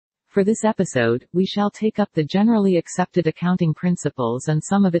For this episode, we shall take up the generally accepted accounting principles and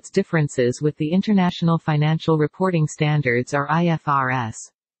some of its differences with the International Financial Reporting Standards or IFRS.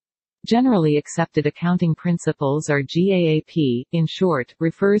 Generally Accepted Accounting Principles or GAAP, in short,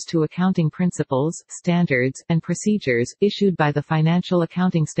 refers to accounting principles, standards, and procedures, issued by the Financial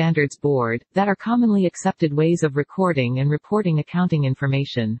Accounting Standards Board, that are commonly accepted ways of recording and reporting accounting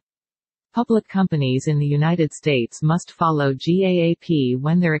information. Public companies in the United States must follow GAAP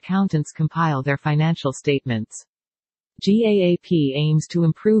when their accountants compile their financial statements. GAAP aims to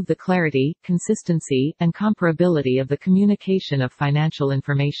improve the clarity, consistency, and comparability of the communication of financial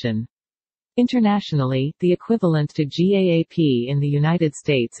information. Internationally, the equivalent to GAAP in the United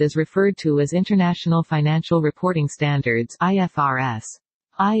States is referred to as International Financial Reporting Standards (IFRS).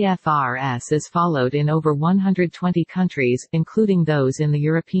 IFRS is followed in over 120 countries, including those in the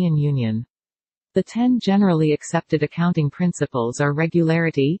European Union. The 10 generally accepted accounting principles are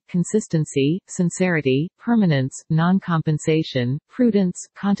regularity, consistency, sincerity, permanence, non-compensation, prudence,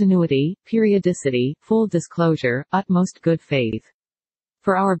 continuity, periodicity, full disclosure, utmost good faith.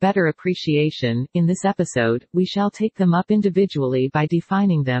 For our better appreciation, in this episode, we shall take them up individually by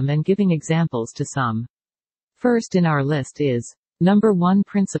defining them and giving examples to some. First in our list is Number 1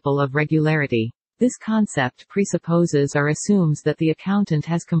 Principle of regularity. This concept presupposes or assumes that the accountant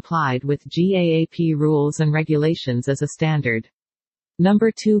has complied with GAAP rules and regulations as a standard.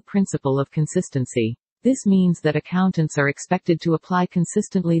 Number 2 Principle of consistency. This means that accountants are expected to apply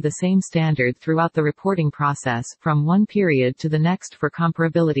consistently the same standard throughout the reporting process, from one period to the next for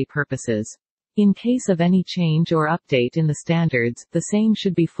comparability purposes. In case of any change or update in the standards, the same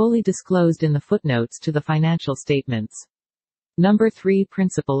should be fully disclosed in the footnotes to the financial statements. Number 3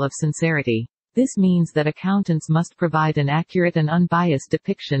 Principle of sincerity. This means that accountants must provide an accurate and unbiased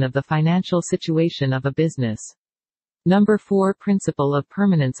depiction of the financial situation of a business. Number 4 Principle of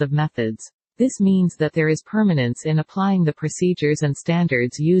permanence of methods. This means that there is permanence in applying the procedures and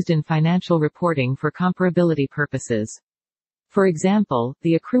standards used in financial reporting for comparability purposes. For example,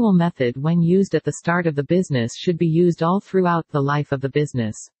 the accrual method when used at the start of the business should be used all throughout the life of the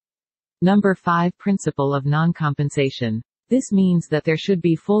business. Number 5 Principle of non-compensation. This means that there should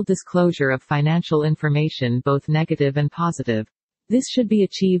be full disclosure of financial information, both negative and positive. This should be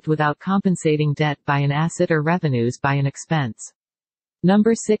achieved without compensating debt by an asset or revenues by an expense.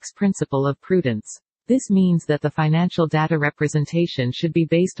 Number 6 Principle of prudence. This means that the financial data representation should be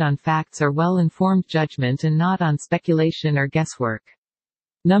based on facts or well-informed judgment and not on speculation or guesswork.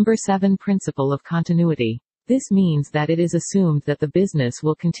 Number 7 Principle of continuity. This means that it is assumed that the business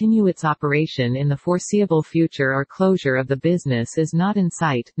will continue its operation in the foreseeable future or closure of the business is not in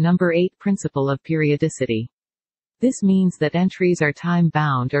sight. Number 8 Principle of periodicity. This means that entries are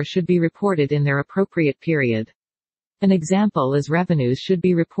time-bound or should be reported in their appropriate period. An example is revenues should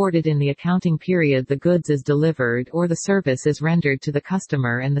be reported in the accounting period the goods is delivered or the service is rendered to the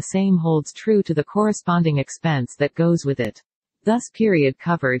customer, and the same holds true to the corresponding expense that goes with it. Thus period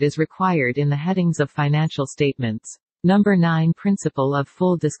covered is required in the headings of financial statements. Number 9 Principle of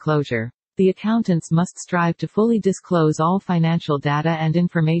full disclosure. The accountants must strive to fully disclose all financial data and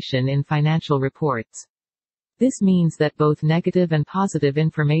information in financial reports. This means that both negative and positive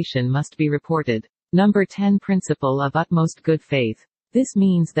information must be reported. Number 10 Principle of utmost good faith. This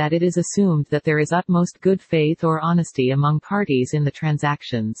means that it is assumed that there is utmost good faith or honesty among parties in the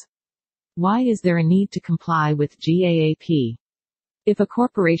transactions. Why is there a need to comply with GAAP? If a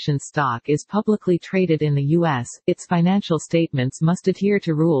corporation's stock is publicly traded in the U.S., its financial statements must adhere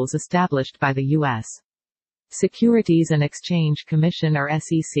to rules established by the U.S. Securities and Exchange Commission or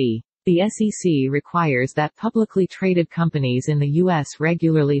SEC. The SEC requires that publicly traded companies in the U.S.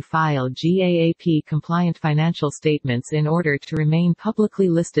 regularly file GAAP-compliant financial statements in order to remain publicly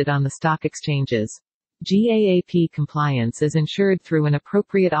listed on the stock exchanges. GAAP compliance is ensured through an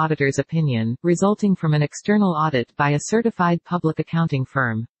appropriate auditor's opinion, resulting from an external audit by a certified public accounting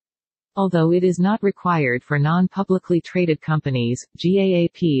firm. Although it is not required for non-publicly traded companies,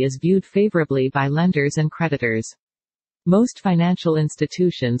 GAAP is viewed favorably by lenders and creditors. Most financial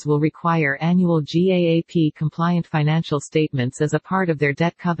institutions will require annual GAAP-compliant financial statements as a part of their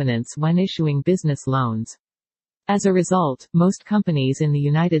debt covenants when issuing business loans. As a result, most companies in the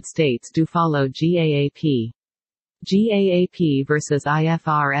United States do follow GAAP. GAAP versus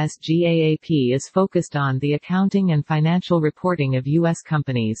IFRS. GAAP is focused on the accounting and financial reporting of U.S.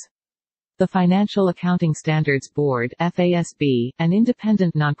 companies. The Financial Accounting Standards Board (FASB), an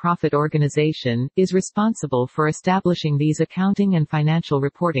independent nonprofit organization, is responsible for establishing these accounting and financial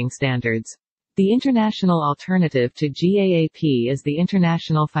reporting standards. The international alternative to GAAP is the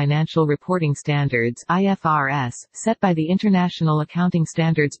International Financial Reporting Standards (IFRS), set by the International Accounting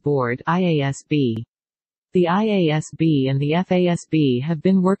Standards Board (IASB). The IASB and the FASB have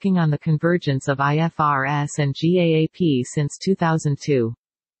been working on the convergence of IFRS and GAAP since 2002.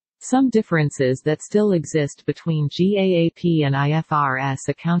 Some differences that still exist between GAAP and IFRS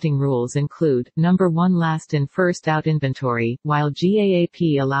accounting rules include, number 1, last-in first-out inventory. While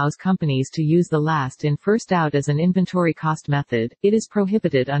GAAP allows companies to use the last-in first-out as an inventory cost method, it is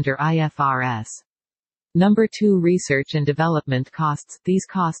prohibited under IFRS. Number 2, research and development costs. These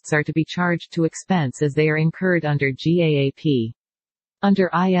costs are to be charged to expense as they are incurred under GAAP.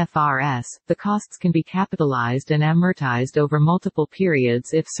 Under IFRS, the costs can be capitalized and amortized over multiple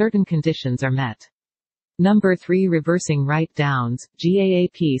periods if certain conditions are met. Number 3, reversing write-downs.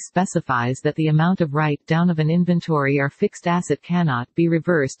 GAAP specifies that the amount of write-down of an inventory or fixed asset cannot be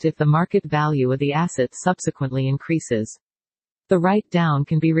reversed if the market value of the asset subsequently increases. The write-down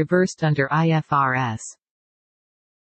can be reversed under IFRS.